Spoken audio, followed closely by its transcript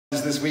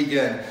This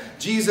weekend.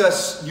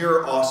 Jesus,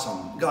 you're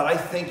awesome. God, I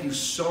thank you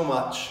so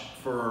much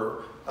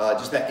for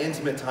just that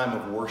intimate time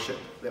of worship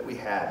that we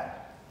had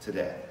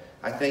today.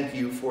 I thank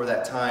you for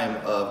that time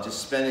of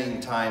just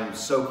spending time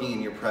soaking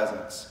in your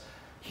presence,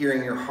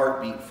 hearing your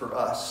heartbeat for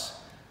us,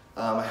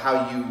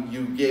 how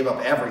you gave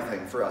up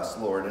everything for us,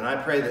 Lord. And I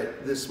pray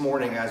that this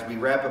morning as we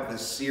wrap up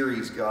this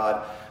series,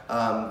 God,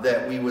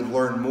 that we would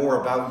learn more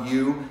about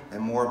you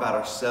and more about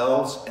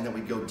ourselves, and that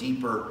we'd go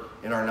deeper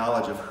in our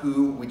knowledge of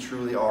who we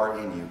truly are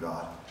in you,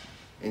 God.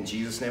 In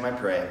Jesus' name I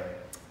pray.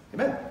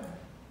 Amen.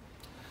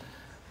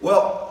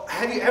 Well,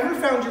 have you ever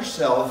found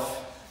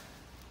yourself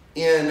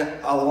in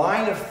a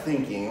line of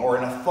thinking or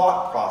in a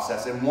thought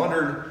process and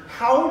wondered,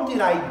 how did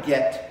I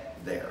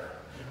get there?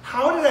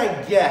 How did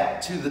I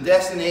get to the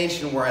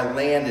destination where I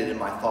landed in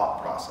my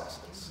thought processes?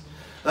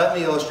 Let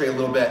me illustrate a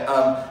little bit.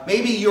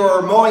 Maybe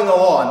you're mowing the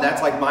lawn.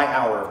 That's like my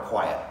hour of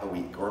quiet a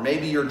week. Or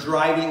maybe you're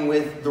driving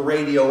with the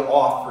radio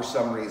off for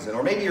some reason.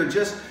 Or maybe you're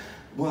just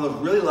one of those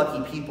really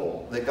lucky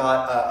people that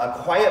got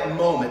a quiet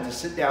moment to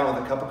sit down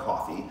with a cup of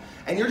coffee.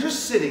 And you're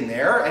just sitting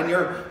there and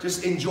you're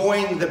just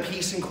enjoying the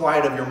peace and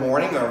quiet of your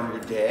morning or your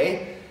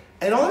day.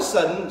 And all of a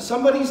sudden,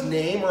 somebody's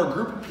name or a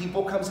group of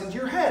people comes into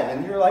your head.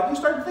 And you're like, you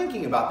start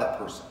thinking about that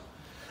person.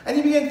 And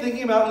you begin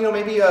thinking about,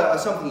 maybe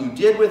something you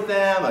did with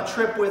them, a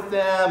trip with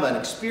them, an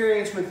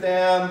experience with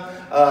them,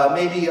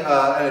 maybe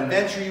an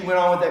adventure you went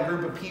on with that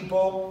group of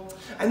people.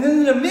 And then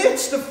in the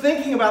midst of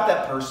thinking about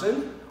that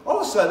person, all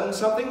of a sudden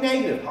something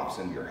negative pops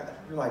into your head.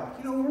 You're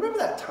like, remember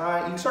that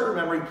time? You start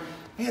remembering,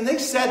 man, they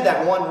said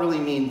that one really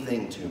mean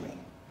thing to me.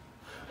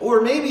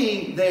 Or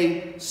maybe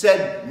they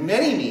said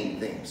many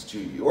mean things to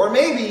you. Or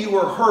maybe you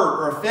were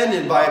hurt or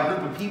offended by a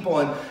group of people.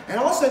 And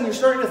all of a sudden you're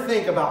starting to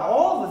think about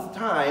all the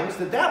times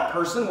that that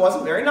person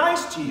wasn't very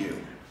nice to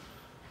you.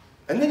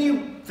 And then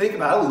you think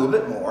about it a little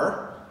bit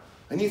more.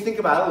 And you think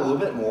about it a little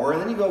bit more.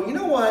 And then you go, you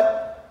know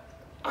what?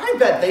 I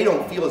bet they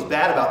don't feel as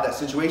bad about that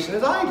situation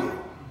as I do.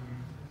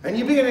 And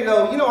you begin to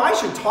go, I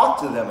should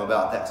talk to them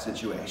about that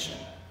situation.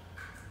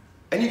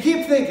 And you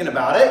keep thinking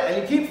about it.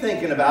 And you keep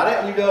thinking about it.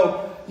 And you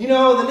go,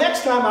 the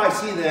next time I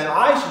see them,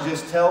 I should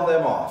just tell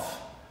them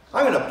off.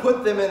 I'm going to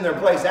put them in their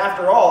place.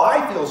 After all,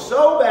 I feel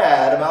so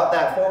bad about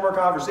that former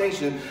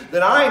conversation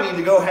that I need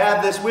to go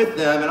have this with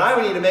them, and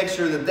I need to make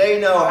sure that they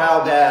know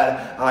how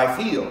bad I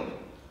feel.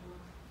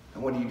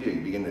 And what do?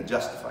 You begin to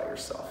justify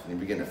yourself. And you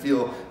begin to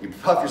feel, you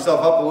puff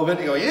yourself up a little bit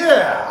and you go,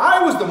 yeah,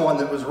 I was the one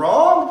that was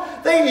wrong.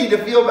 They need to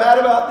feel bad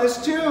about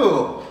this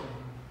too.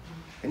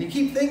 And you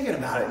keep thinking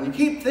about it, and you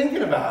keep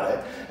thinking about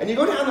it, and you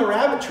go down the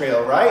rabbit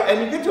trail, right?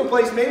 And you get to a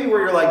place maybe where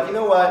you're like, you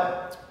know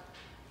what?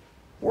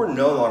 We're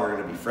no longer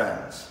going to be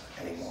friends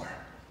anymore.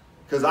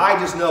 Because I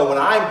just know when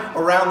I'm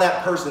around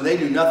that person, they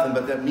do nothing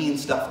but that mean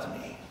stuff to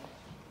me.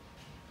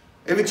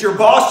 If it's your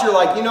boss, you're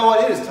like, you know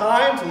what? It is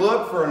time to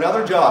look for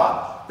another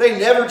job. They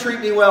never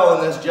treat me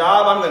well in this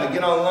job. I'm going to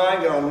get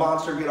online, get on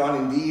Monster, get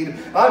on Indeed.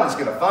 I'm just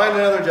going to find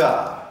another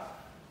job.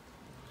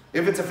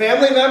 If it's a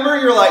family member,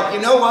 you're like,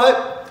 you know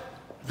what?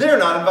 They're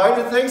not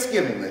invited to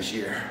Thanksgiving this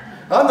year.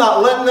 I'm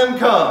not letting them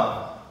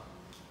come.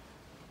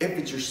 If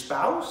it's your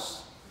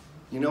spouse,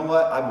 you know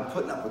what? I've been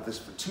putting up with this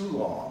for too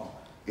long.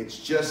 It's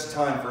just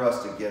time for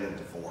us to get a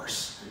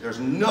divorce.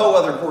 There's no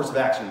other course of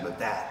action but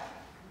that.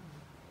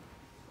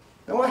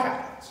 Now what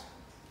happens?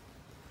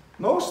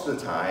 Most of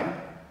the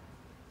time,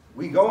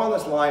 we go on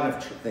this line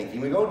of thinking,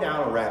 we go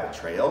down a rabbit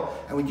trail,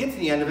 and we get to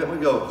the end of it and we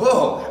go,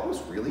 whoa, that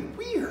was really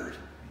weird.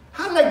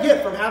 How did I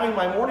get from having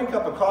my morning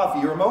cup of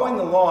coffee or mowing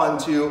the lawn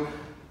to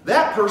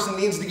that person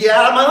needs to get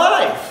out of my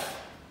life?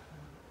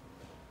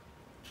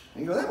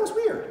 And you go, that was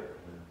weird.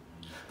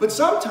 But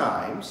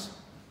sometimes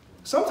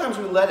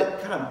we let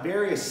it kind of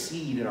bury a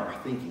seed in our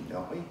thinking,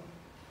 don't we?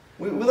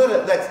 We let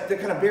it that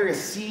kind of bury a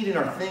seed in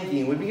our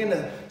thinking. We begin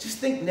to just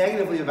think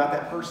negatively about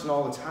that person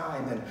all the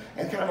time.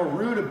 And kind of a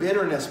root of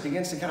bitterness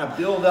begins to kind of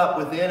build up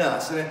within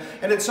us.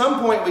 And at some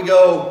point we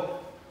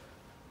go,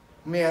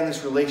 man,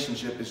 this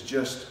relationship is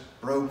just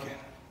broken.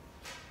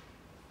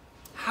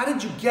 How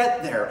did you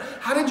get there?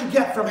 How did you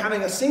get from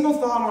having a single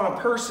thought on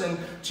a person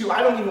to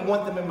I don't even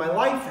want them in my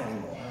life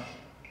anymore?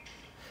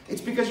 It's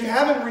because you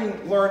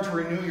haven't learned to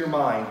renew your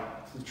mind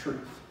to the truth.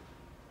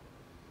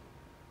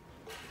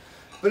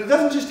 But it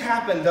doesn't just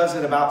happen, does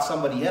it, about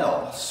somebody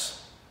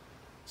else?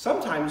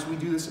 Sometimes we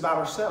do this about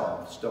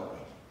ourselves, don't we?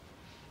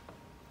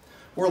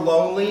 We're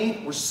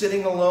lonely, we're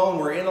sitting alone,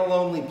 we're in a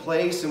lonely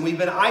place, and we've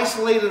been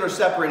isolated or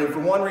separated for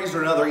one reason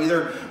or another.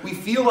 Either we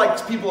feel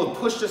like people have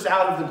pushed us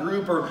out of the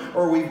group,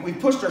 or we've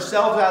pushed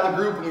ourselves out of the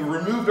group, and we've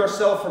removed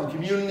ourselves from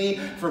community,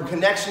 from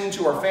connection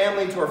to our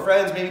family, to our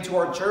friends, maybe to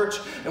our church,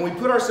 and we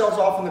put ourselves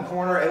off in the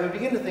corner, and we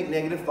begin to think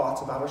negative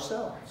thoughts about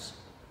ourselves.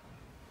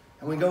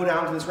 And we go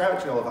down to this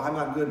rabbit trail of, I'm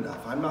not good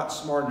enough, I'm not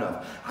smart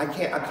enough, I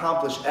can't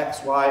accomplish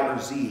X, Y, or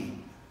Z.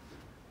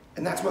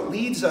 And that's what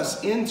leads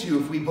us into,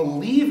 if we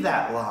believe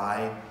that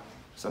lie,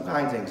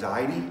 sometimes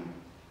anxiety,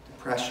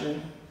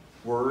 depression,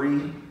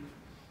 worry,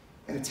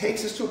 and it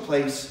takes us to a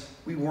place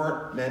we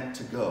weren't meant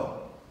to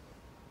go.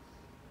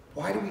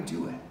 Why do we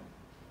do it?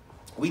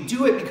 We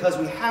do it because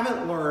we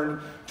haven't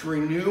learned to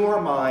renew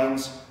our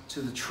minds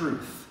to the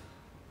truth.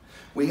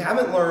 We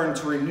haven't learned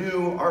to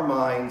renew our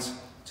minds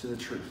to the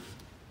truth.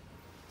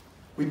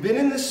 We've been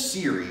in this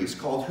series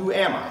called Who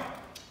Am I?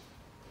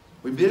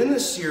 We've been in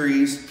this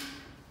series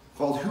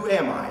called Who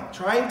Am I?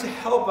 Trying to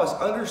help us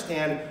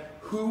understand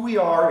who we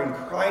are in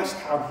Christ,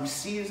 how he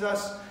sees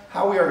us,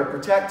 how we are to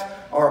protect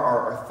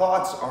our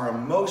thoughts, our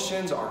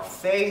emotions, our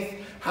faith.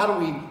 How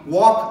do we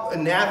walk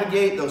and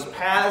navigate those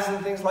paths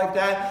and things like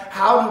that?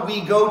 How do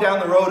we go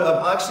down the road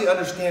of actually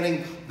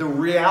understanding the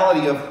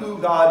reality of who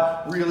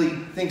God really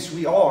thinks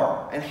we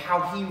are and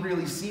how he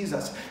really sees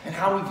us and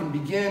how we can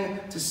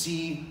begin to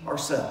see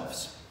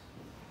ourselves?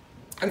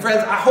 And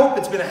friends, I hope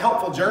it's been a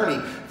helpful journey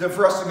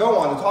for us to go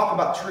on, to talk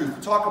about truth,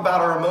 to talk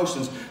about our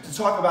emotions, to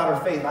talk about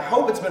our faith. I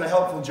hope it's been a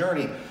helpful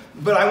journey.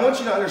 But I want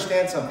you to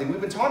understand something.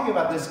 We've been talking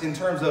about this in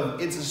terms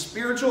of it's a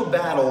spiritual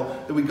battle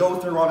that we go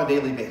through on a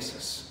daily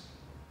basis.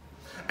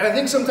 And I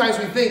think sometimes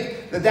we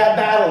think that that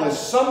battle is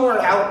somewhere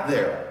out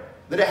there,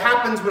 that it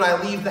happens when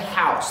I leave the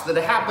house, that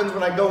it happens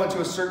when I go into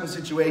a certain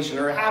situation,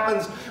 or it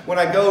happens when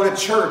I go to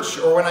church,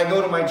 or when I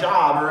go to my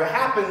job, or it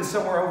happens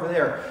somewhere over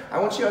there. I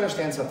want you to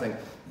understand something.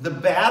 The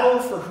battle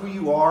for who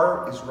you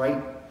are is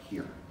right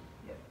here.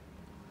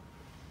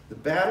 The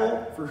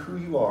battle for who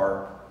you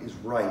are is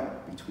right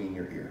between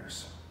your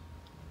ears.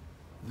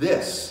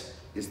 This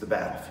is the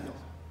battlefield.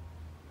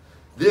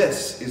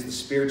 This is the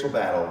spiritual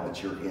battle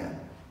that you're in.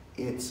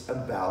 It's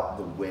about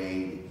the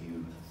way that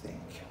you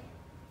think.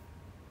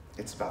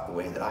 It's about the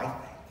way that I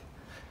think.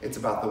 It's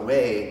about the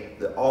way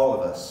that all of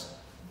us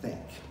think.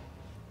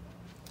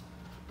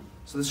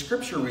 So the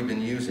scripture we've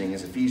been using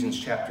is Ephesians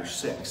chapter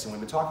 6, and we've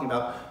been talking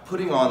about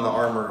putting on the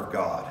armor of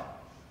God.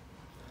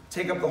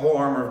 Take up the whole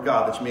armor of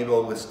God that you may be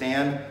able to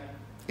withstand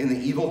in the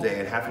evil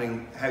day, and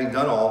having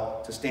done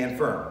all, to stand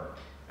firm.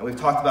 And we've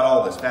talked about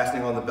all this,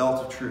 fastening on the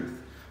belt of truth,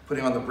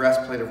 putting on the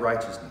breastplate of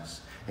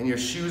righteousness, and your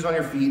shoes on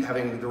your feet,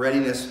 having the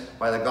readiness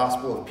by the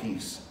gospel of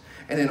peace.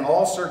 And in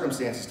all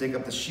circumstances, take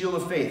up the shield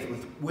of faith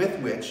with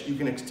which you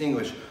can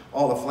extinguish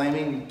all the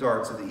flaming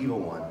darts of the evil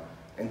one.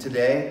 And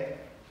today,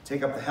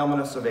 take up the helmet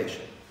of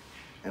salvation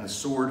and the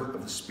sword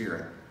of the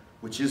Spirit,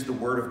 which is the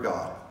word of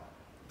God,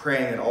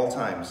 praying at all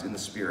times in the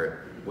Spirit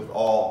with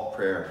all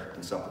prayer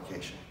and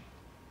supplication.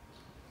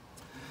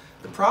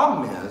 The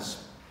problem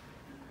is,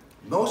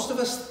 most of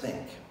us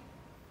think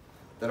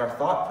that our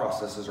thought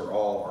processes are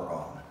all our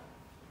own.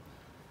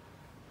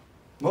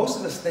 Most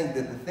of us think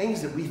that the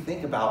things that we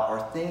think about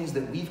are things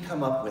that we've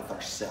come up with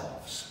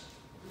ourselves.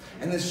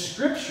 And this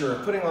scripture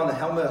of putting on the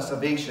helmet of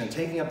salvation and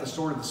taking up the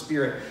sword of the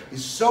Spirit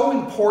is so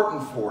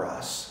important for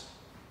us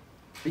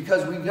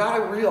because we've got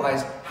to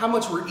realize how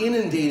much we're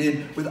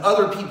inundated with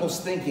other people's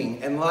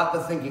thinking and not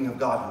the thinking of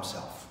God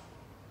himself.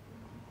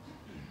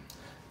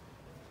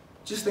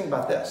 Just think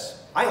about this.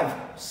 I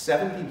have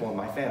 7 people in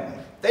my family.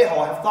 They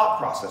all have thought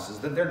processes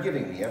that they're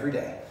giving me every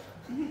day.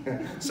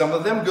 Some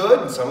of them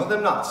good and some of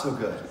them not so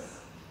good.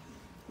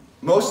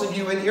 Most of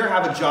you in here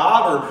have a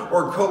job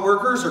or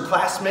co-workers or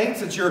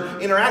classmates that you're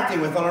interacting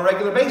with on a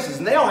regular basis,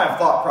 and they all have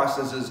thought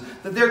processes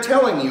that they're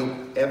telling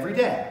you every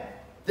day.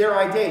 Their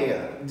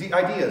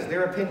ideas,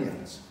 their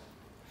opinions.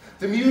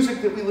 The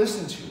music that we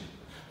listen to.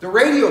 The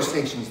radio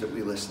stations that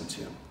we listen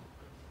to.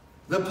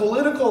 The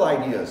political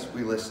ideas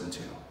we listen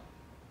to.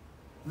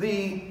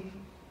 The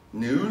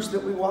news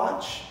that we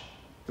watch,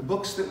 the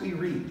books that we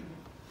read.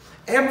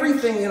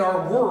 Everything in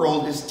our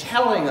world is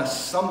telling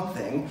us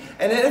something,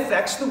 and it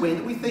affects the way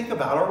that we think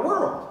about our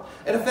world.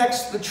 It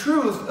affects the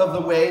truth of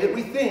the way that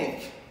we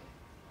think.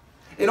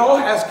 It all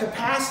has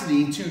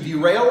capacity to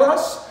derail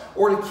us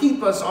or to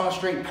keep us on a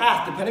straight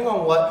path, depending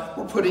on what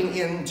we're putting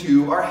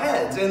into our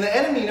heads. And the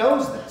enemy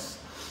knows this.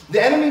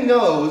 The enemy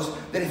knows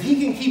that if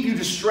he can keep you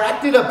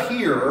distracted up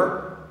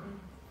here,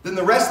 then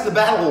the rest of the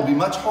battle will be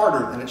much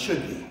harder than it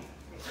should be.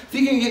 If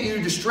he can get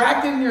you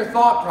distracted in your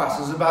thought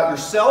process about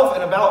yourself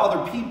and about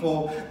other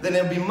people, then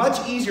it'll be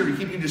much easier to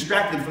keep you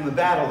distracted from the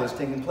battle that's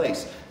taking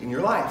place in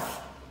your life.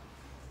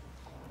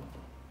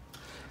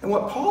 And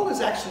what Paul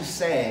is actually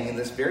saying in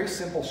this very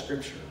simple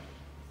scripture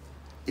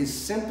is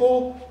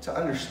simple to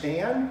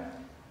understand,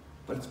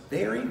 but it's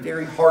very,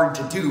 very hard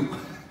to do.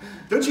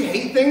 Don't you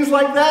hate things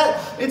like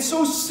that? It's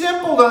so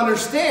simple to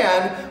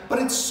understand, but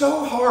it's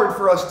so hard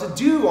for us to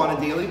do on a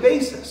daily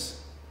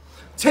basis.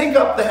 Take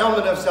up the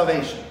helmet of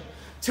salvation.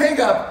 Take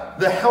up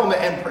the helmet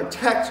and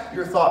protect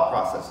your thought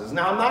processes.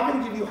 Now, I'm not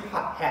going to give you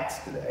hot hats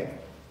today.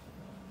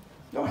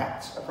 No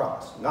hats, I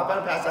promise. I'm not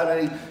going to pass out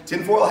any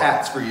tinfoil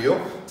hats for you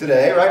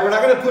today, right? We're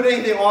not going to put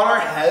anything on our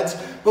heads.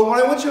 But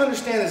what I want you to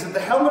understand is that the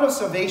helmet of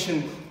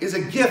salvation is a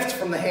gift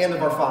from the hand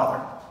of our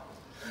Father.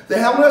 The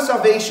helmet of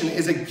salvation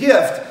is a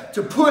gift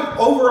to put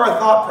over our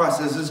thought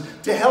processes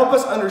to help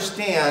us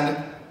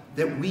understand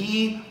that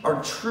we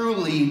are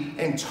truly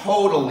and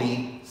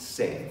totally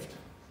saved.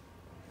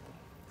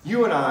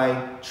 You and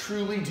I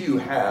truly do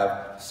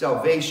have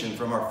salvation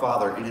from our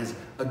Father. It is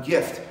a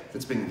gift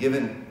that's been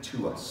given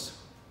to us.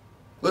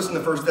 Listen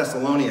to 1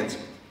 Thessalonians.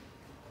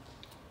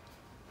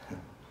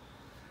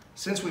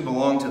 Since we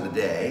belong to the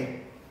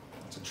day,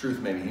 it's a truth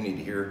maybe you need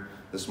to hear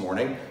this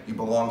morning. You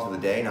belong to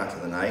the day, not to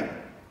the night.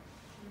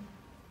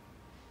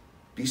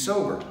 Be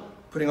sober,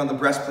 putting on the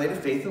breastplate of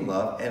faith and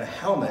love and a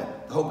helmet,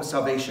 the hope of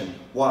salvation.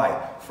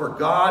 Why? For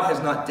God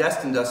has not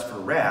destined us for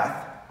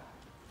wrath,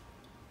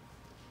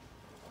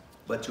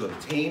 but to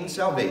obtain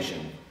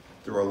salvation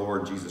through our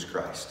Lord Jesus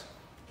Christ.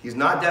 He's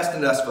not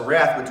destined us for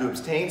wrath, but to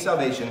obtain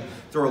salvation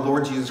through our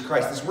Lord Jesus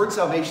Christ. This word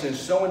salvation is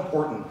so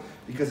important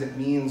because it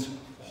means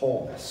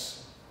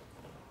wholeness.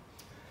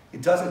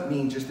 It doesn't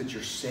mean just that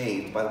you're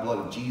saved by the blood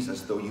of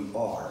Jesus, though you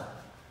are.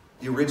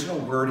 The original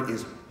word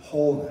is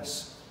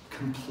wholeness,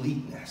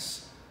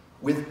 completeness,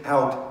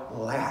 without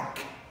lack,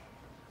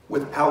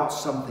 without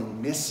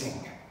something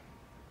missing.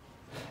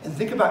 And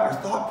think about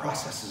your thought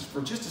processes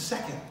for just a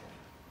second.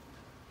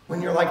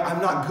 When you're like,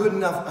 I'm not good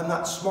enough, I'm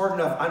not smart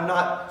enough, I'm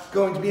not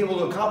going to be able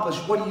to accomplish,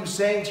 what are you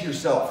saying to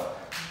yourself?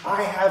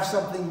 I have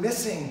something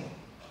missing.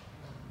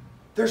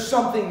 There's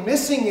something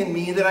missing in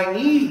me that I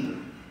need.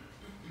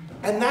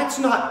 And that's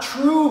not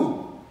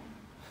true.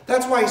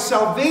 That's why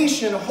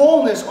salvation,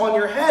 wholeness on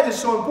your head is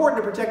so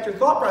important to protect your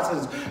thought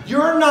processes.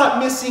 You're not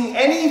missing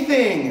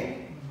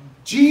anything.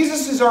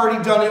 Jesus has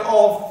already done it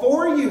all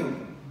for you.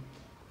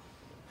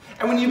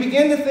 And when you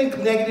begin to think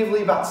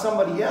negatively about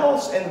somebody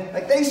else, and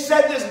like, they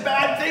said this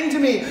bad thing to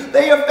me,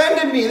 they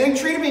offended me, they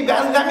treated me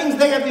badly, that means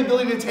they have the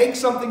ability to take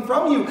something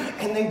from you,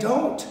 and they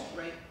don't.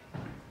 Right.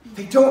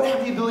 They don't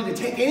have the ability to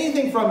take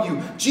anything from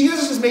you.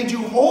 Jesus has made you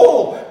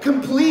whole,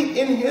 complete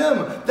in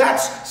Him.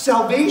 That's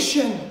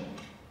salvation.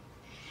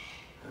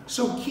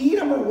 So key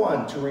number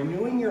one to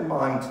renewing your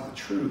mind to the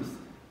truth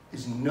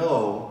is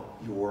know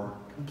your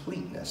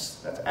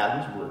completeness. That's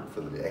Adam's word for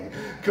the day.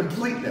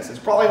 Completeness. It's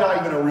probably not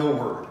even a real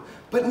word.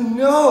 But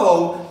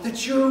know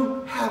that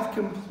you have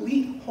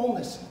complete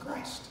wholeness in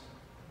Christ.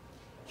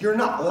 You're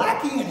not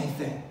lacking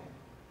anything.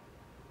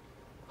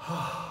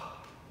 How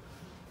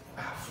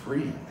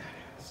freeing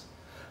that is.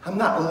 I'm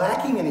not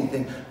lacking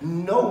anything.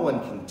 No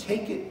one can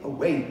take it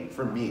away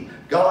from me.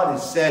 God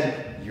has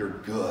said, you're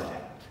good,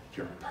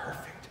 you're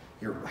perfect,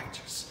 you're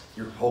righteous,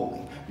 you're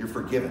holy, you're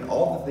forgiven.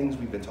 All the things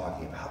we've been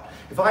talking about.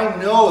 If I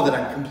know that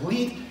I'm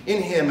complete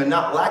in Him and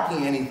not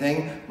lacking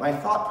anything, my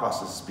thought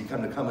processes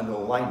become to come into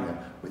alignment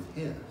with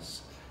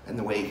His and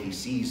the way He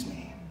sees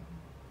me.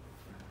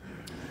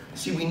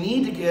 See, we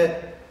need to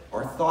get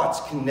our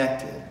thoughts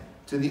connected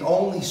to the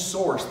only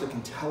source that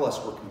can tell us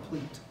we're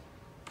complete.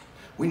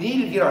 We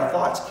need to get our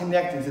thoughts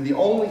connected to the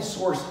only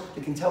source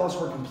that can tell us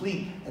we're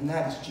complete, and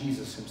that is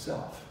Jesus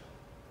Himself.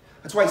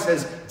 That's why He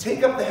says,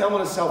 take up the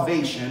helmet of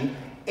salvation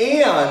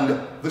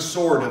and the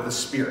sword of the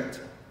Spirit,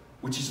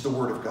 which is the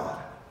Word of God.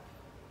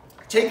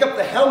 Take up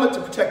the helmet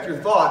to protect your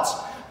thoughts,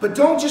 but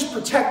don't just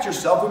protect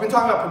yourself. We've been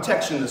talking about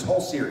protection in this whole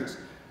series.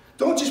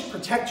 Don't just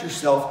protect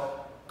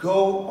yourself.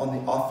 Go on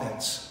the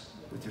offense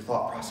with your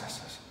thought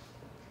processes.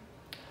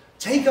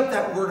 Take up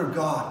that Word of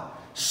God.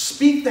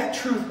 Speak that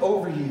truth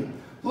over you.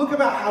 Look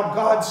about how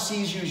God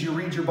sees you as you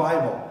read your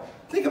Bible.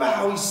 Think about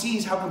how He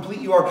sees how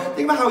complete you are.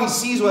 Think about how He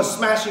sees what a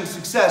smashing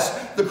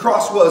success the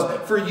cross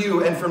was for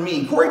you and for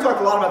me. Corey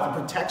talked a lot about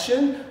the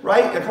protection,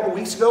 right? A couple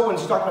weeks ago when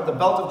she talked about the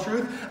belt of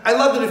truth. I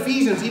love that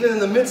Ephesians, even in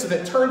the midst of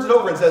it, turns it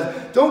over and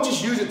says, don't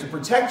just use it to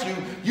protect you.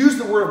 Use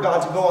the Word of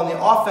God to go on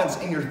the offense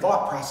in your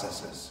thought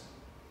processes.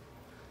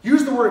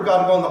 Use the Word of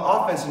God to go on the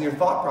offense in your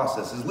thought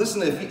processes.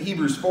 Listen to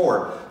Hebrews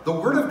 4. The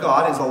Word of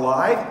God is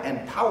alive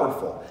and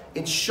powerful.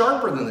 It's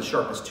sharper than the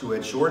sharpest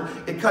two-edged sword.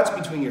 It cuts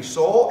between your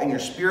soul and your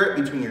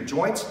spirit, between your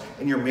joints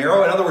and your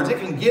marrow. In other words, it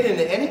can get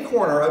into any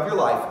corner of your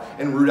life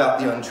and root out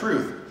the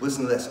untruth.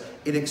 Listen to this.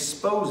 It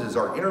exposes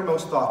our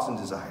innermost thoughts and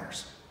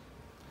desires.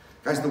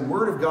 Guys, the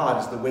Word of God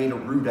is the way to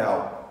root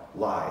out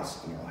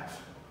lies in your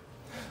life.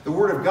 The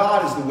Word of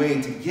God is the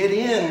way to get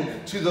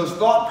into those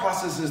thought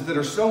processes that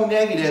are so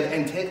negative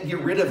and get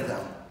rid of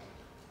them.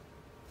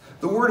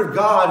 The Word of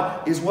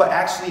God is what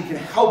actually can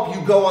help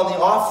you go on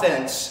the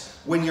offense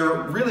when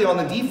you're really on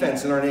the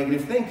defense in our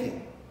negative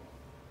thinking.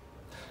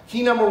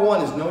 Key number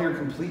one is know your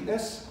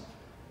completeness.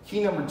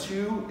 Key number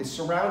two is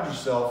surround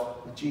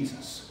yourself with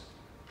Jesus.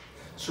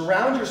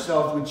 Surround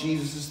yourself with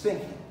Jesus'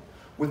 thinking,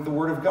 with the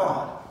Word of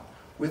God,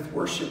 with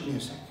worship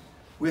music,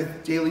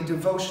 with daily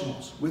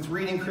devotionals, with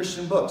reading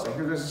Christian books. I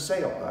hear there's a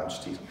sale. No, I'm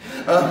just teasing.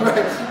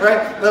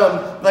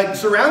 Like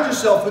surround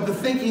yourself with the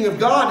thinking of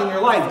God in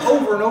your life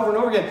over and over and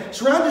over again.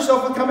 Surround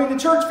yourself with coming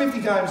to church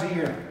 50 times a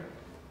year.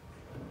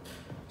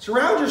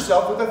 Surround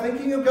yourself with the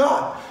thinking of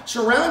God.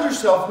 Surround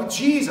yourself with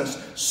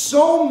Jesus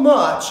so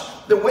much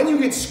that when you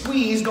get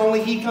squeezed,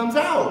 only He comes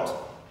out.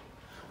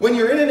 When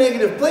you're in a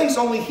negative place,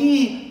 only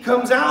He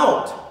comes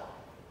out.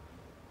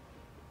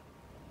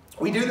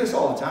 We do this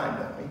all the time,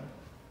 don't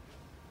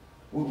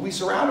we? We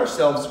surround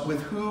ourselves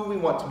with who we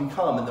want to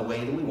become in the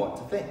way that we want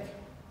to think.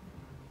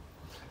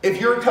 If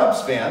you're a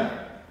Cubs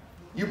fan,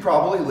 you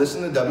probably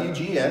listen to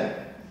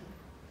WGN,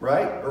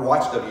 right? Or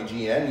watch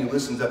WGN. You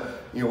listen to,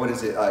 what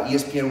is it,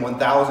 ESPN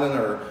 1000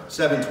 or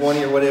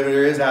 720 or whatever it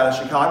is out of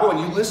Chicago, and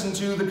you listen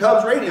to the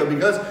Cubs radio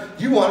because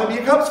you want to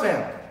be a Cubs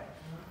fan.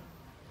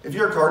 If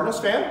you're a Cardinals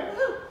fan,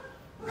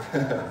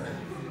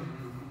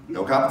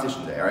 no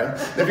competition today, all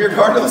right? If you're a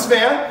Cardinals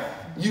fan,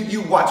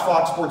 You watch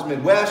Fox Sports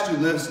Midwest, you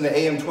listen to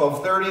AM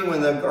 1230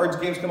 when the Cards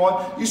games come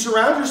on. You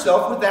surround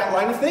yourself with that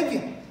line of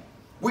thinking.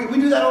 We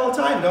do that all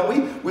the time, don't we?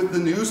 With the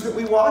news that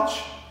we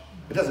watch.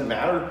 It doesn't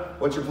matter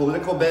what your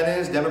political bent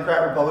is,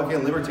 Democrat,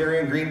 Republican,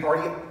 Libertarian, Green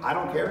Party, I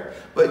don't care.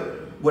 But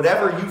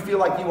whatever you feel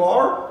like you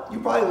are, you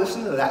probably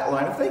listen to that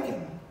line of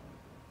thinking.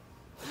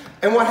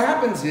 And what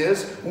happens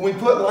is, when we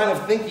put line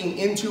of thinking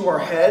into our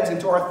heads,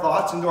 into our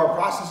thoughts, into our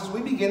processes,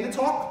 we begin to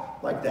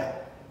talk like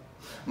that.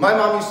 My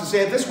mom used to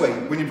say it this way: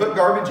 when you put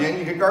garbage in,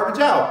 you get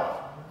garbage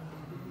out.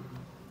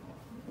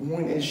 We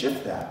need to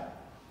shift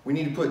that. We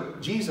need to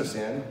put Jesus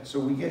in so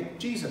we get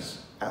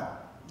Jesus out.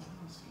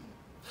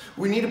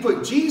 We need to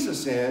put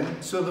Jesus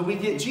in so that we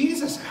get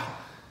Jesus out.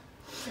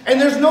 And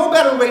there's no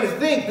better way to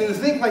think than to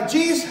think like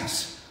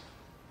Jesus.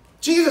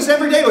 Jesus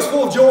every day was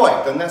full of joy.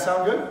 Doesn't that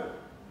sound good?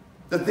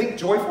 To think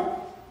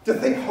joyful, to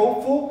think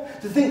hopeful,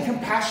 to think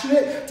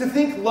compassionate, to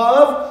think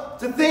love,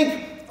 to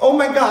think, oh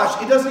my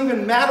gosh, it doesn't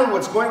even matter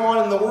what's going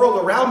on in the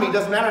world around me. It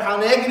doesn't matter how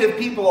negative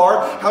people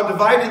are, how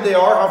divided they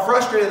are, how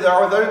frustrated they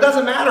are with it. It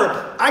doesn't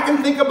matter. I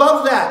can think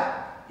above that.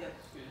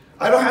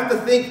 I don't have to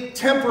think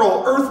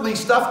temporal, earthly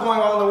stuff going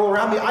on in the world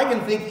around me. I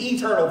can think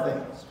eternal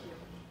things.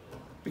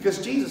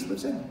 Because Jesus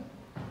lives in me.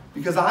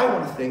 Because I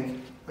want to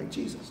think like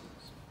Jesus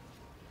does.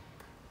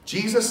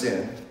 Jesus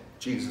in,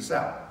 Jesus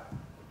out.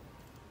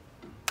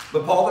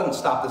 But Paul doesn't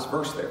stop this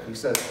verse there. He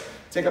says,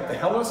 take up the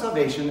helmet of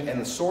salvation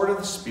and the sword of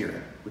the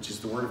Spirit, which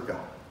is the Word of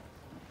God.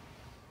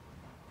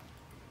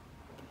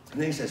 And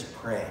then he says,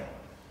 pray.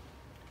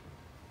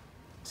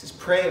 He says,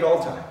 pray at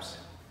all times,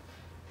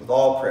 with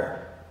all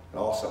prayer and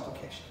all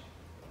supplication.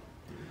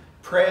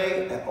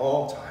 Pray at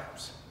all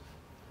times.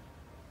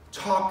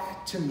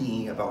 Talk to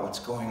me about what's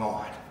going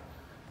on.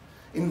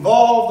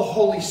 Involve the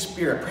Holy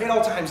Spirit. Pray at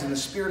all times in the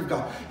Spirit of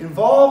God.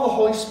 Involve the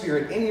Holy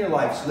Spirit in your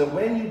life so that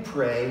when you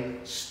pray,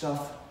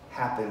 stuff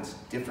happens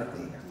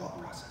differently in your thought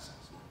processes.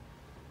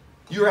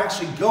 You're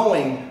actually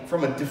going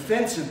from a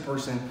defensive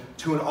person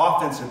to an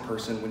offensive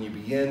person when you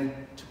begin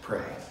to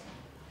pray.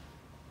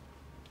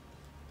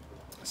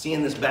 See,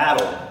 in this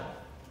battle,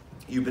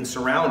 you've been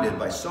surrounded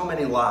by so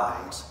many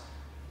lies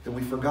that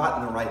we've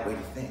forgotten the right way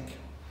to think.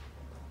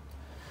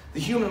 The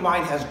human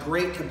mind has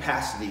great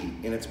capacity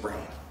in its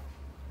brain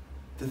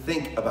to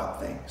think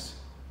about things,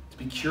 to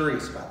be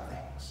curious about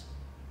things.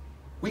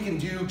 We can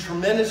do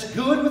tremendous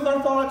good with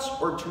our thoughts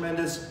or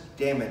tremendous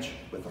damage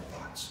with our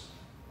thoughts.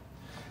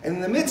 And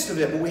in the midst of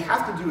it, what we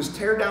have to do is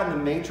tear down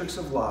the matrix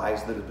of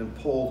lies that have been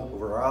pulled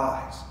over our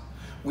eyes.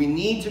 We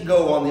need to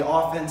go on the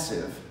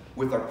offensive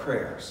with our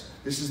prayers.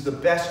 This is the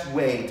best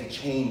way to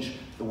change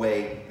the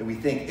way that we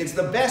think. It's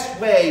the best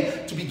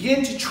way to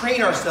begin to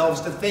train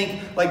ourselves to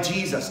think like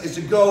Jesus, is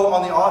to go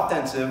on the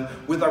offensive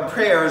with our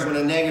prayers when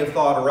a negative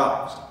thought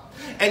arrives.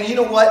 And you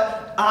know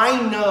what?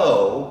 I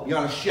know,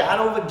 beyond a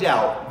shadow of a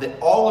doubt, that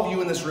all of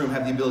you in this room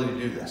have the ability to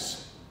do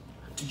this.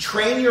 To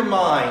train your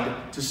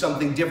mind to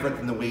something different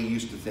than the way you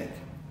used to think.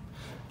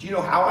 Do you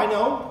know how I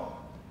know?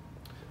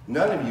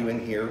 None of you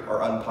in here are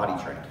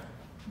unpotty trained.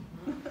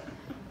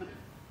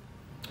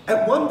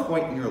 At one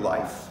point in your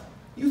life,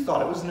 you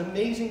thought it was an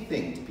amazing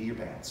thing to pee your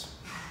pants.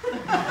 You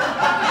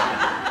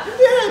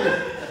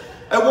did.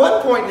 At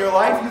one point in your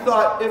life, you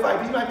thought, if I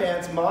pee my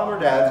pants, mom or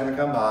dad's going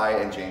to come by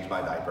and change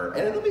my diaper,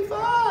 and it'll be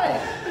fine.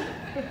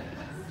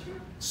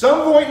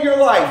 Some point in your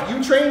life,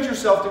 you trained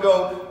yourself to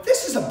go,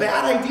 this is a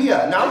bad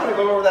idea. Now I'm going to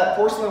go over that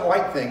porcelain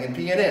white thing and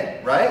pee in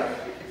it, right?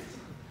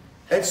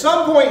 At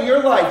some point in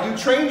your life, you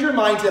trained your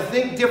mind to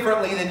think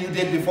differently than you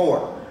did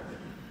before.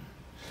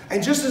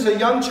 And just as a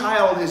young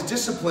child is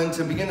disciplined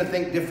to begin to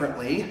think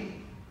differently,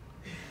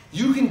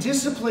 you can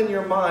discipline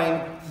your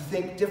mind to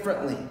think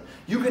differently.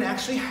 You can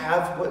actually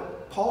have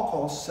what Paul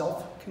calls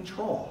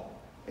self-control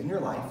in your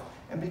life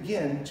and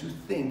begin to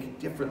think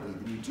differently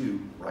than you do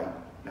right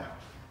now.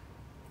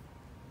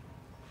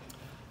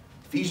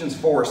 Ephesians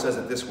 4 says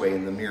it this way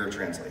in the Mirror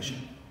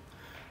translation.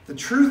 The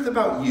truth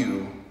about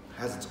you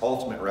has its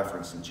ultimate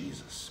reference in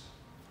Jesus.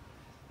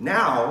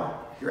 Now,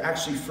 you're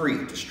actually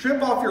free to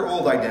strip off your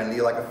old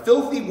identity like a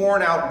filthy,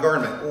 worn-out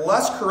garment,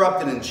 less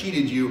corrupted and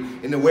cheated you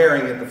into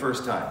wearing it the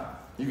first time.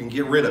 You can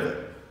get rid of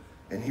it.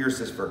 And here's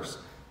this verse.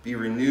 Be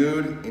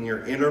renewed in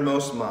your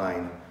innermost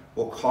mind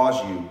will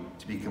cause you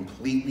to be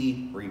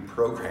completely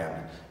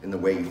reprogrammed in the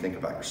way you think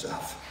about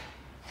yourself.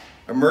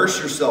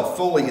 Immerse yourself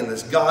fully in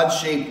this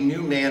God-shaped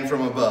new man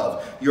from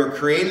above. You are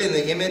created in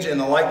the image and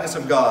the likeness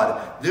of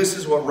God. This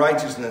is what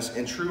righteousness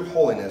and true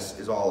holiness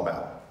is all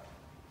about.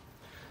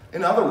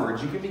 In other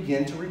words, you can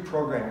begin to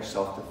reprogram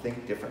yourself to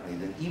think differently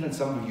than even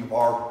some of you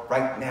are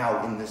right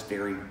now in this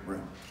very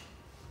room.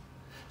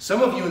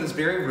 Some of you in this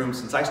very room,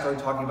 since I started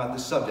talking about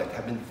this subject,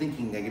 have been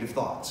thinking negative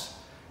thoughts.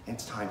 And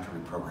it's time to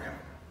reprogram.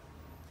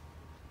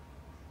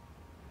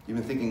 You've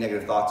been thinking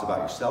negative thoughts about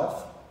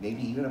yourself,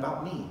 maybe even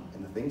about me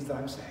and the things that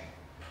I'm saying.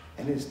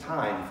 And it is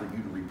time for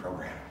you to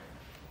reprogram.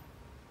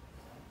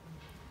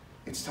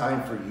 It's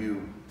time for you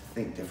to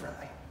think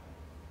differently.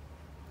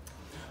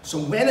 So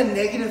when a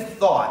negative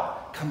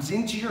thought comes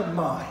into your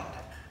mind,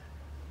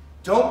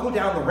 don't go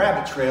down the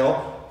rabbit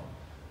trail.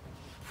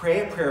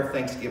 Pray a prayer of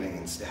thanksgiving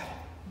instead.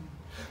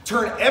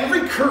 Turn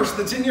every curse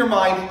that's in your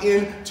mind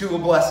into a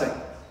blessing.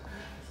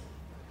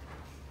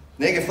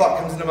 Negative thought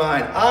comes into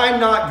mind. I'm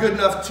not good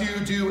enough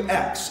to do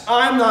X.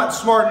 I'm not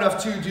smart enough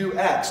to do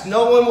X.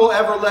 No one will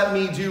ever let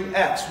me do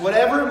X.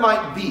 Whatever it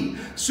might be.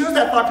 As soon as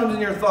that thought comes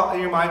in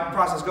your mind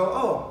process, go,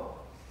 oh,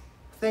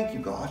 thank you,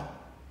 God.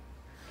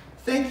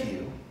 Thank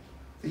you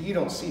that you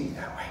don't see me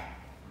that way.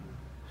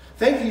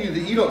 Thank you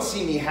that you don't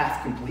see me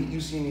half complete.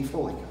 You see me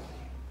fully complete.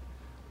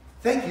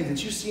 Thank you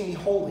that you see me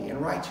holy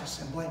and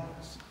righteous and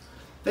blameless.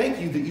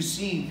 Thank you that you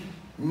see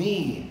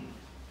me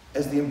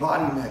as the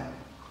embodiment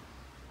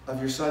of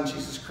your Son,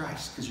 Jesus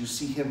Christ, because you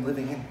see him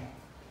living in me.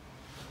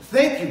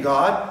 Thank you,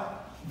 God,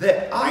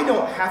 that I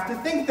don't have to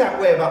think that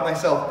way about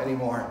myself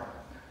anymore.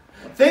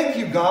 Thank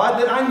you,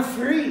 God, that I'm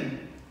free.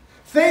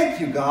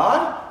 Thank you,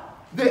 God,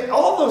 that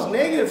all those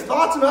negative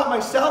thoughts about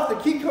myself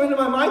that keep coming to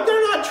my mind,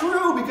 they're not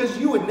true, because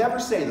you would never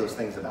say those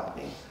things about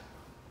me.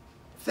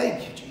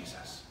 Thank you,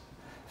 Jesus.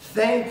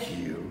 Thank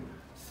you,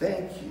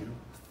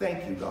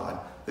 God,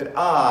 that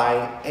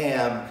I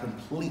am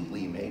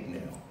completely made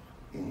new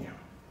in you.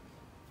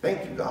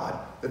 Thank you, God,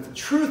 that the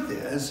truth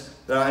is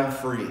that I'm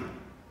free.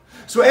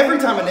 So every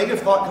time a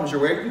negative thought comes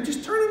your way, you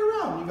just turn it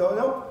around. You go,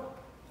 nope,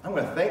 I'm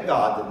going to thank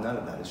God that none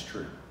of that is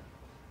true.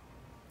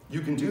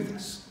 You can do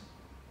this.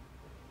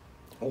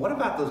 Well, what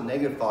about those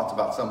negative thoughts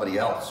about somebody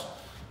else?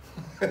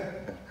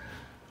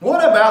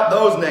 What about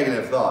those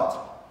negative thoughts?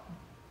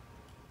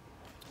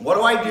 What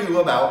do I do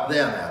about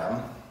them,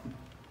 Adam?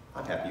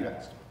 I'm happy you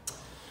asked.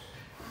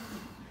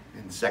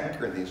 In 2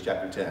 Corinthians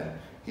chapter 10,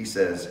 he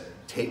says,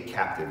 take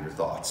captive your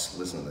thoughts.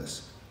 Listen to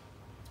this.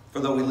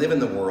 For though we live in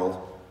the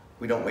world,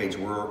 we don't wage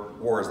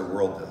war as the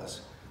world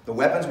does. The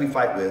weapons we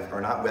fight with are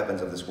not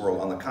weapons of this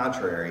world. On the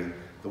contrary,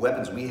 the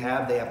weapons we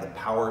have, they have the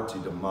power to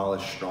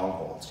demolish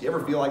strongholds. You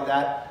ever feel like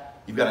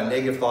that? You've got a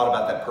negative thought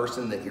about that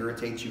person that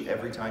irritates you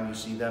every time you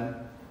see them?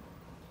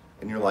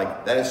 And you're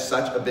like, that is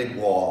such a big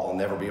wall, I'll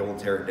never be able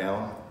to tear it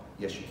down.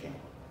 Yes, you can.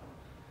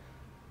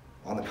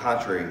 On the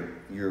contrary,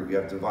 you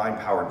have divine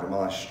power to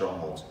demolish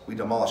strongholds. We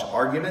demolish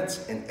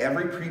arguments and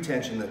every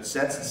pretension that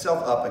sets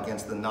itself up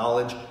against the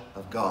knowledge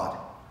of God.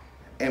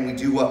 And we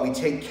do what? We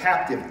take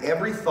captive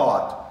every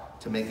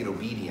thought to make it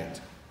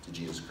obedient to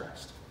Jesus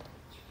Christ.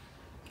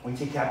 We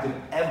take captive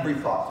every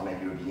thought to make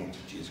it obedient to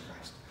Jesus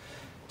Christ.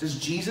 Does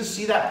Jesus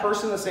see that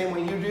person the same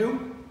way you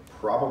do?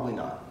 Probably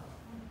not.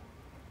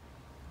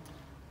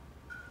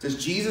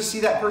 Does Jesus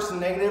see that person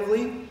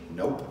negatively?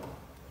 Nope.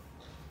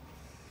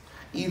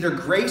 Either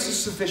grace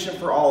is sufficient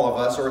for all of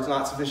us or it's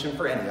not sufficient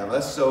for any of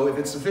us. So if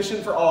it's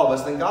sufficient for all of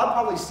us, then God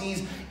probably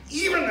sees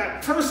even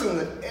that person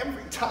that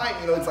every time,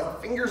 it's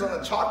like fingers on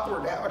the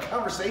chalkboard to have a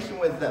conversation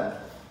with them.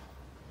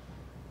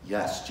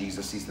 Yes,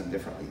 Jesus sees them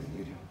differently than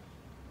you do.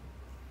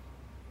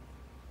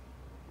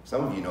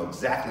 Some of you know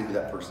exactly who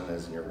that person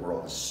is in your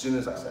world as soon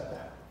as I said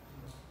that.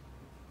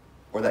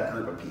 Or that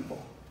group of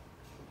people.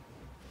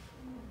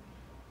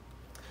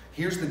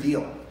 Here's the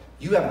deal.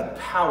 You have the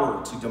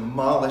power to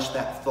demolish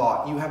that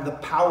thought. You have the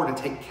power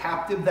to take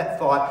captive that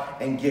thought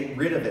and get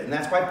rid of it. And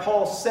that's why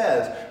Paul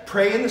says,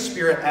 pray in the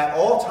Spirit at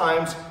all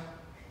times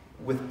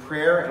with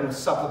prayer and with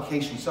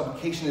supplication.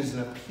 Supplication is an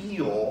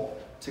appeal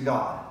to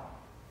God.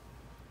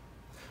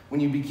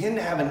 When you begin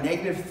to have a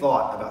negative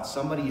thought about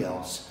somebody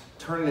else,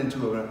 turn it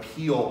into an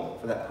appeal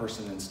for that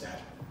person instead.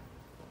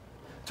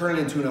 Turn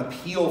it into an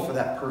appeal for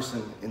that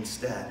person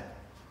instead.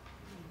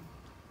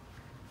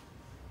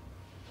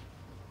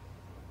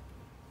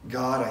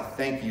 God, I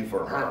thank you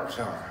for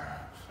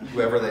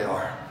whoever they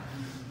are.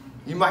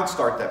 You might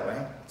start that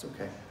way. It's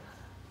okay.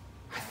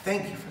 I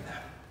thank you for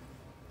them.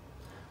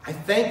 I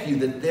thank you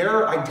that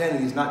their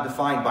identity is not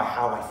defined by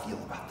how I feel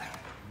about them.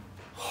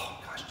 Oh,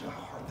 gosh, do you know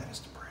how hard that is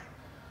to pray?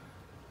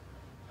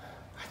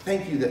 I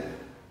thank you that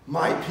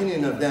my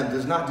opinion of them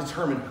does not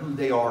determine who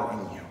they are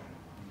in you.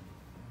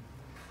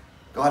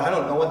 God, I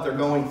don't know what they're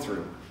going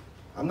through.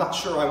 I'm not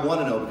sure I want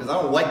to know because I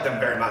don't like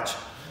them very much.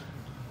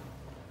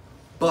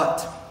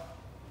 But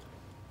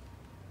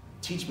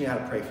teach me how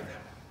to pray for them.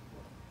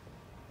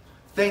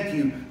 Thank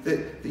you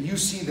that you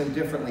see them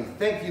differently.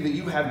 Thank you that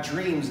you have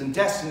dreams and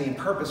destiny and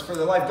purpose for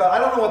their life. God, I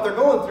don't know what they're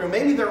going through.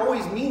 Maybe they're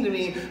always mean to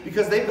me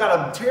because they've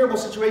got a terrible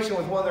situation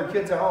with one of their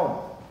kids at home.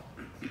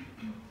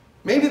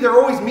 Maybe they're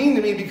always mean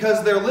to me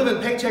because they're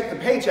living paycheck to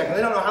paycheck and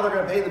they don't know how they're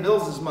going to pay the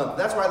bills this month.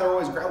 That's why they're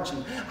always grouchy.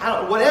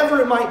 Whatever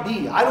it might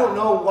be, I don't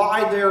know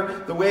why they're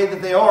the way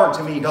that they are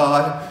to me,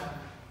 God.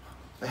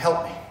 But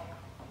help me.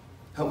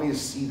 Help me to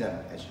see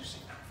them as you see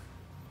them.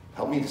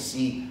 Help me to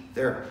see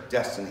their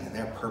destiny and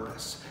their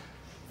purpose,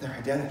 their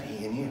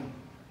identity in you.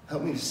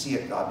 Help me to see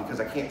it, God, because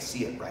I can't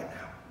see it right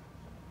now.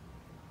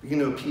 Begin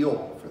to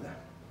appeal for them.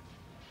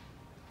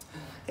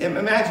 And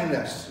imagine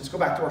this. Let's go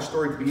back to our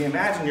story at the beginning.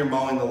 Imagine you're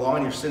mowing the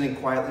lawn, you're sitting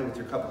quietly with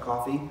your cup of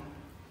coffee,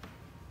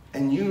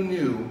 and you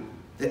knew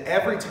that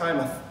every time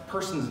a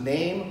person's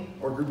name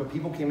or group of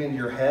people came into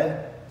your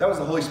head, that was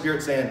the Holy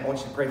Spirit saying, I want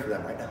you to pray for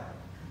them right now.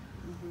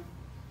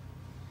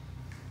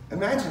 Mm-hmm.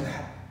 Imagine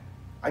that.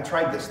 I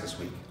tried this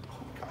week.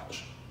 Oh,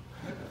 gosh.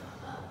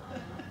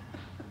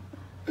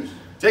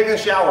 Taking a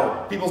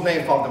shower, people's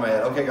names popped in my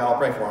head. Okay, God, I'll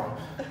pray for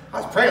them. I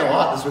was praying a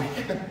lot this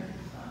week.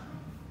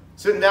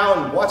 Sitting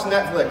down and watching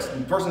Netflix,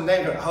 and the person's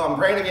name, oh, I'm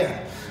praying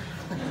again.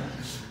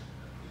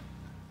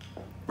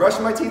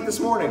 Brushing my teeth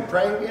this morning,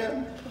 praying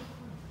again.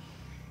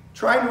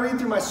 Trying to read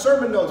through my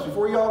sermon notes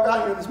before you all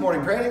got here this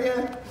morning, praying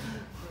again.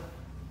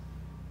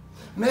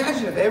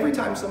 Imagine if every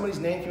time somebody's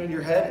name came into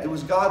your head, it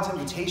was God's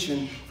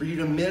invitation for you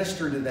to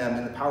minister to them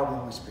in the power of the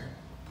Holy Spirit.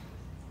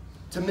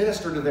 To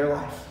minister to their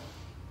life.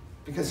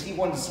 Because he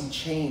wanted to see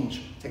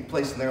change take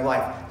place in their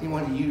life. He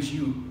wanted to use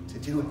you to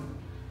do it.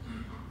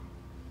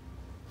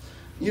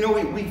 You know,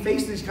 we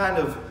face these kind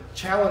of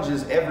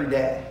challenges every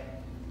day.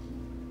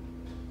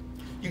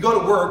 You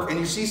go to work and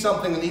you see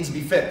something that needs to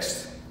be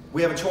fixed.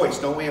 We have a choice,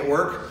 don't we, at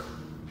work?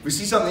 If we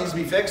see something that needs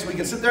to be fixed, we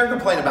can sit there and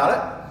complain about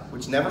it,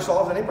 which never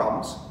solves any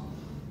problems.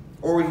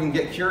 Or we can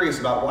get curious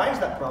about why is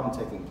that problem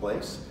taking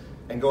place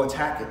and go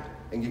attack it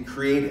and get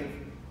creative.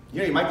 You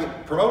know, you might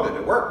get promoted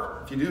at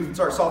work if you do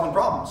start solving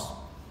problems,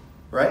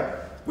 right?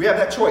 We have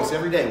that choice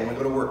every day when we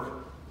go to work.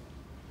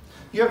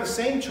 You have the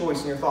same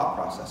choice in your thought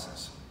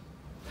processes.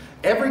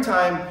 Every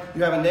time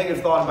you have a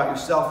negative thought about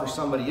yourself or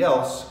somebody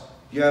else,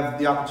 you have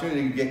the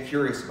opportunity to get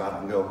curious about it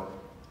and go,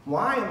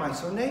 why am I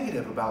so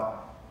negative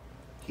about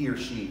he or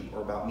she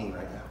or about me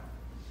right now?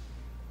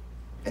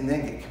 And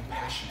then get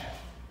compassionate.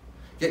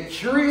 Get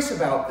curious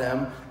about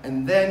them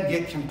and then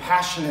get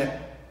compassionate.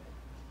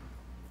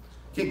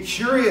 Get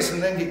curious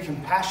and then get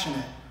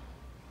compassionate.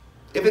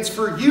 If it's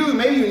for you,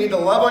 maybe you need to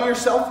love on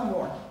yourself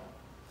more.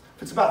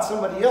 If it's about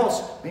somebody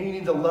else, maybe you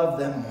need to love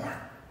them more.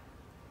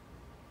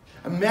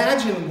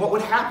 Imagine what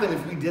would happen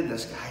if we did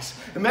this, guys.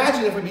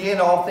 Imagine if we began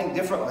to all think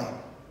differently.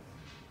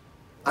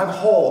 I'm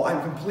whole,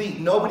 I'm complete,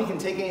 nobody can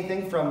take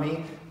anything from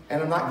me,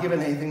 and I'm not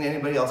giving anything to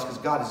anybody else because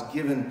God has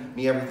given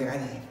me everything I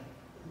need.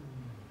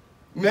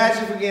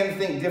 Imagine if we began to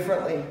think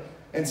differently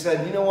and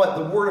said, you know what,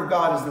 the Word of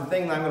God is the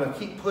thing that I'm going to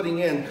keep putting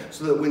in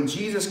so that when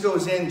Jesus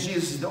goes in,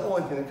 Jesus is the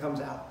only thing that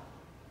comes out.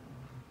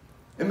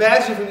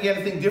 Imagine if we began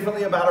to think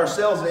differently about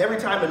ourselves, and every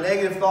time a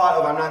negative thought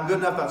of I'm not good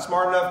enough, not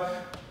smart enough,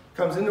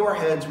 comes into our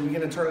heads, we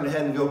begin to turn it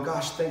ahead and go,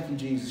 gosh, thank you,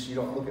 Jesus, you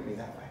don't look at me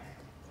that way.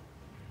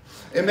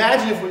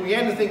 Imagine if we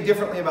began to think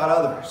differently about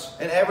others,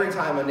 and every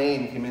time a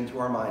name came into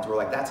our minds, we're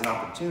like, that's an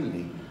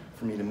opportunity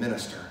for me to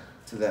minister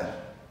to them.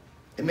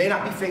 It may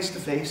not be face to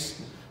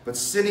face, but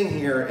sitting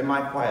here in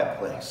my quiet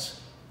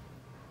place,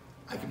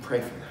 I can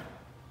pray for them.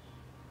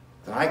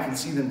 That I can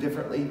see them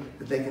differently,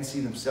 that they can see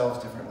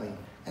themselves differently,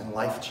 and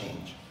life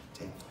change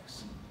take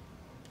place.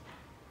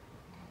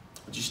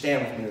 Would you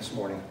stand with me this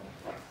morning?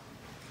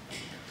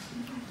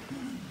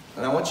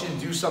 And I want you to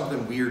do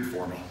something weird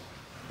for me.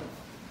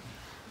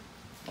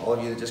 All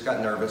of you that just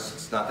got nervous,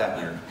 it's not that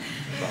weird.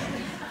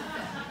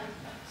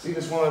 See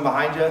this woman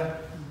behind you?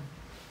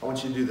 I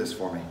want you to do this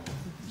for me.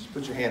 Just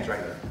put your hands right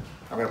there.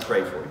 I'm going to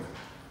pray for you.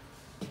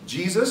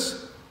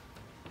 Jesus,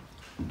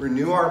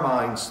 renew our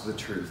minds to the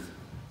truth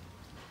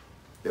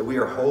that we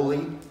are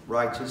holy,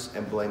 righteous,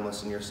 and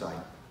blameless in your sight.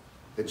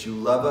 That you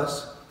love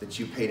us, that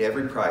you paid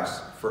every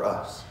price for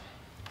us.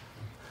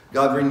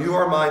 God, renew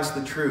our minds to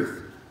the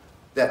truth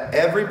that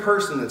every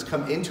person that's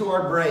come into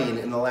our brain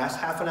in the last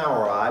half an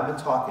hour while I've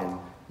been talking,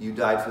 you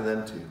died for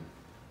them too.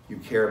 You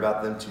care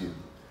about them too.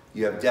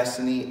 You have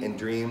destiny and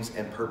dreams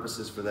and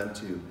purposes for them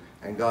too.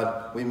 And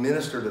God, we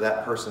minister to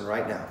that person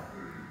right now.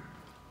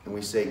 And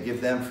we say,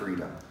 give them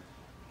freedom.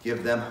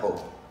 Give them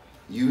hope.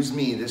 Use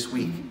me this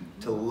week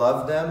to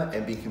love them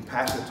and be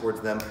compassionate towards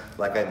them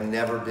like I've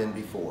never been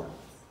before.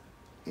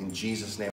 In Jesus' name.